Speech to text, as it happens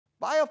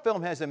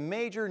Biofilm has a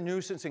major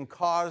nuisance and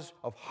cause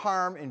of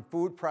harm in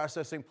food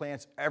processing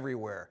plants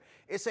everywhere.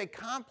 It's a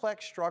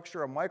complex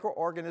structure of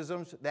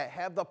microorganisms that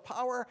have the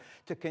power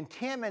to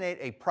contaminate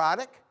a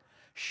product,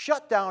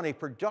 shut down a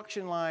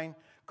production line,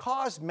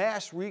 cause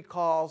mass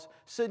recalls,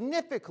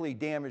 significantly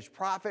damage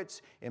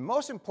profits, and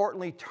most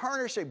importantly,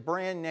 tarnish a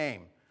brand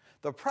name.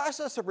 The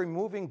process of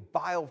removing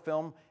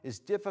biofilm is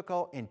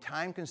difficult and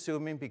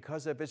time-consuming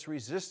because of its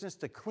resistance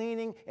to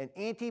cleaning and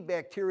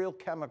antibacterial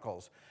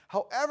chemicals.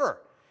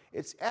 However,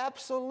 it's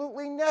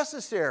absolutely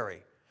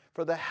necessary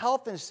for the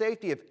health and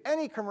safety of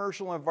any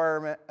commercial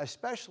environment,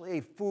 especially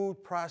a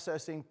food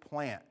processing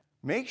plant.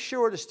 Make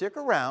sure to stick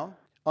around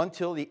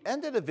until the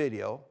end of the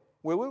video,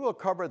 where we will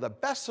cover the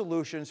best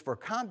solutions for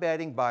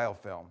combating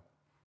biofilm.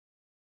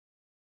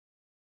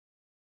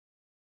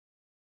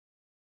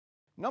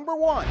 Number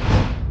 1,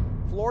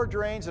 floor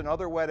drains and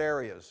other wet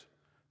areas.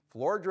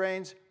 Floor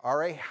drains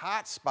are a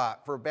hot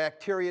spot for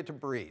bacteria to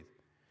breathe.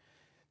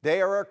 They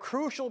are a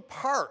crucial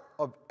part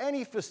of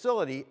any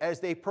facility as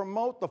they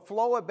promote the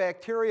flow of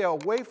bacteria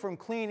away from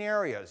clean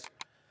areas.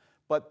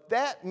 But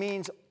that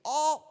means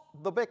all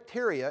the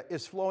bacteria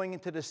is flowing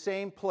into the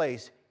same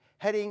place,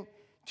 heading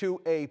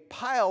to a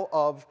pile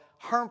of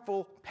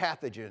harmful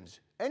pathogens.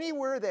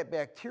 Anywhere that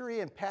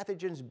bacteria and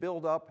pathogens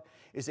build up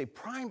is a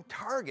prime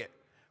target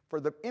for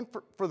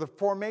the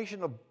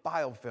formation of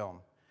biofilm.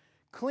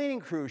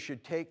 Cleaning crews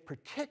should take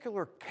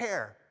particular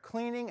care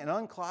cleaning and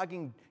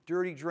unclogging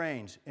dirty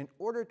drains in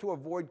order to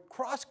avoid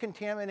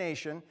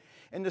cross-contamination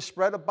and the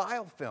spread of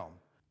biofilm.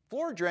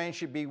 Floor drains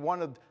should be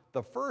one of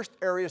the first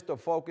areas to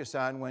focus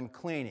on when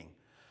cleaning.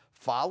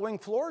 Following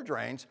floor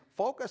drains,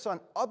 focus on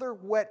other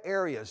wet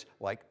areas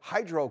like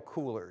hydro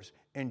coolers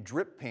and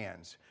drip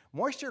pans.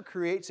 Moisture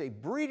creates a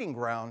breeding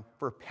ground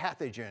for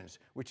pathogens,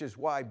 which is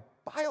why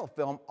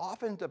biofilm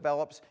often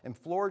develops in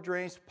floor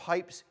drains,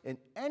 pipes, and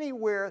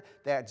anywhere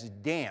that's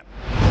damp.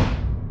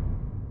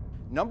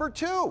 Number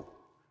 2,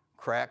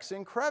 cracks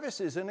and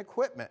crevices in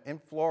equipment and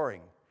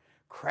flooring.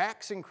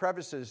 Cracks and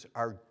crevices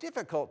are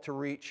difficult to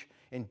reach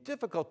and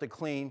difficult to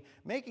clean,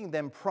 making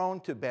them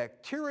prone to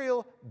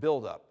bacterial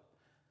buildup.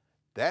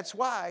 That's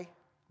why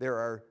there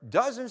are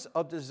dozens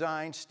of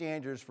design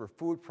standards for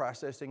food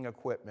processing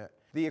equipment.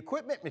 The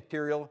equipment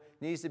material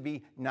needs to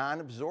be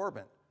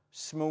non-absorbent,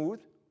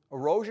 smooth,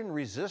 erosion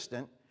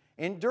resistant,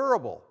 and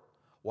durable,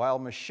 while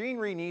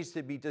machinery needs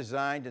to be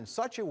designed in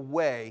such a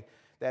way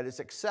that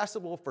is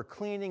accessible for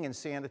cleaning and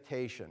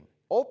sanitation.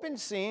 Open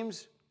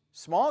seams,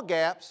 small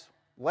gaps,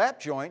 lap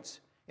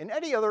joints, and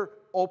any other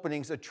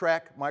openings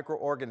attract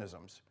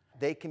microorganisms.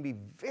 They can be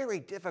very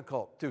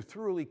difficult to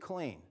thoroughly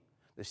clean.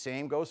 The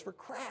same goes for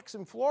cracks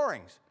and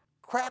floorings.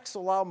 Cracks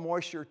allow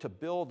moisture to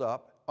build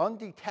up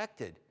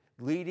undetected,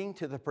 leading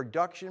to the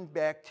production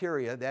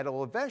bacteria that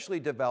will eventually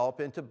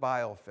develop into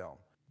biofilm.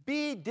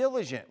 Be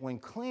diligent when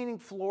cleaning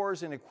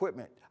floors and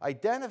equipment.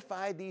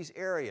 Identify these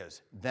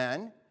areas.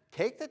 Then,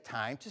 take the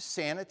time to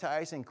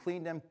sanitize and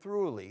clean them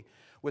thoroughly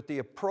with the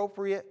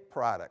appropriate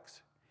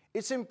products.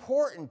 It's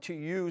important to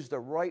use the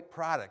right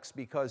products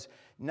because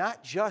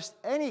not just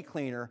any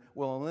cleaner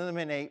will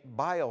eliminate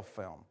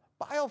biofilm.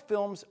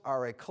 Biofilms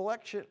are a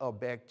collection of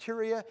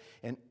bacteria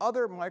and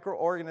other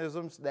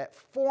microorganisms that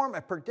form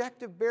a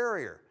protective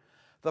barrier.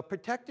 The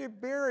protective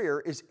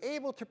barrier is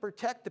able to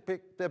protect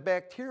the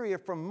bacteria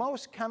from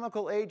most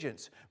chemical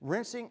agents,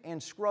 rinsing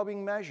and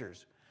scrubbing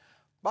measures.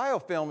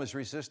 Biofilm is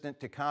resistant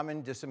to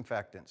common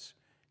disinfectants,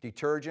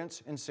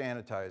 detergents, and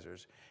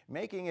sanitizers,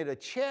 making it a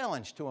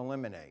challenge to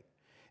eliminate.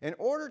 In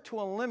order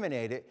to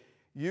eliminate it,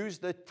 use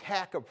the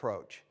T.A.C.T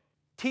approach.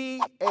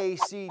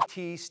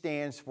 T.A.C.T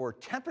stands for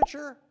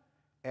temperature,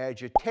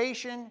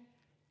 agitation,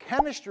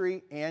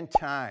 chemistry, and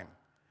time.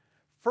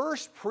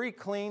 First,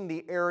 pre-clean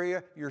the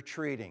area you're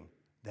treating.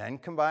 Then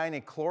combine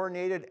a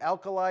chlorinated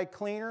alkali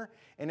cleaner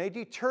and a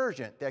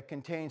detergent that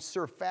contains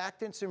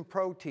surfactants and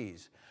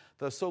proteins.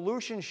 The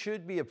solution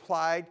should be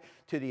applied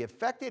to the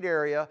affected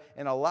area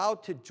and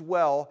allowed to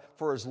dwell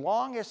for as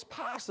long as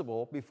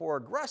possible before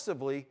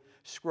aggressively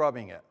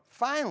scrubbing it.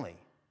 Finally,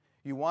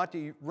 you want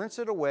to rinse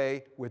it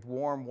away with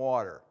warm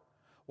water.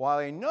 While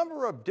a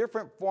number of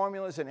different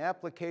formulas and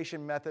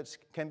application methods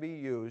can be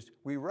used,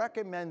 we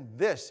recommend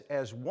this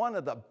as one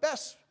of the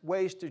best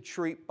ways to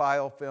treat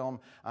biofilm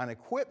on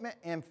equipment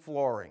and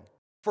flooring.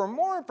 For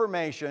more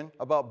information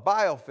about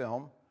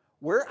biofilm,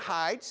 where it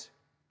hides,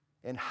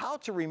 and how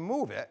to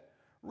remove it,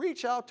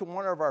 reach out to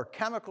one of our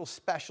chemical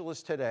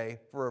specialists today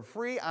for a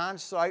free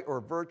on-site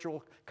or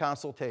virtual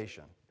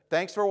consultation.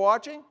 Thanks for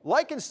watching.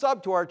 Like and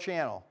sub to our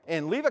channel,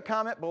 and leave a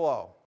comment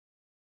below.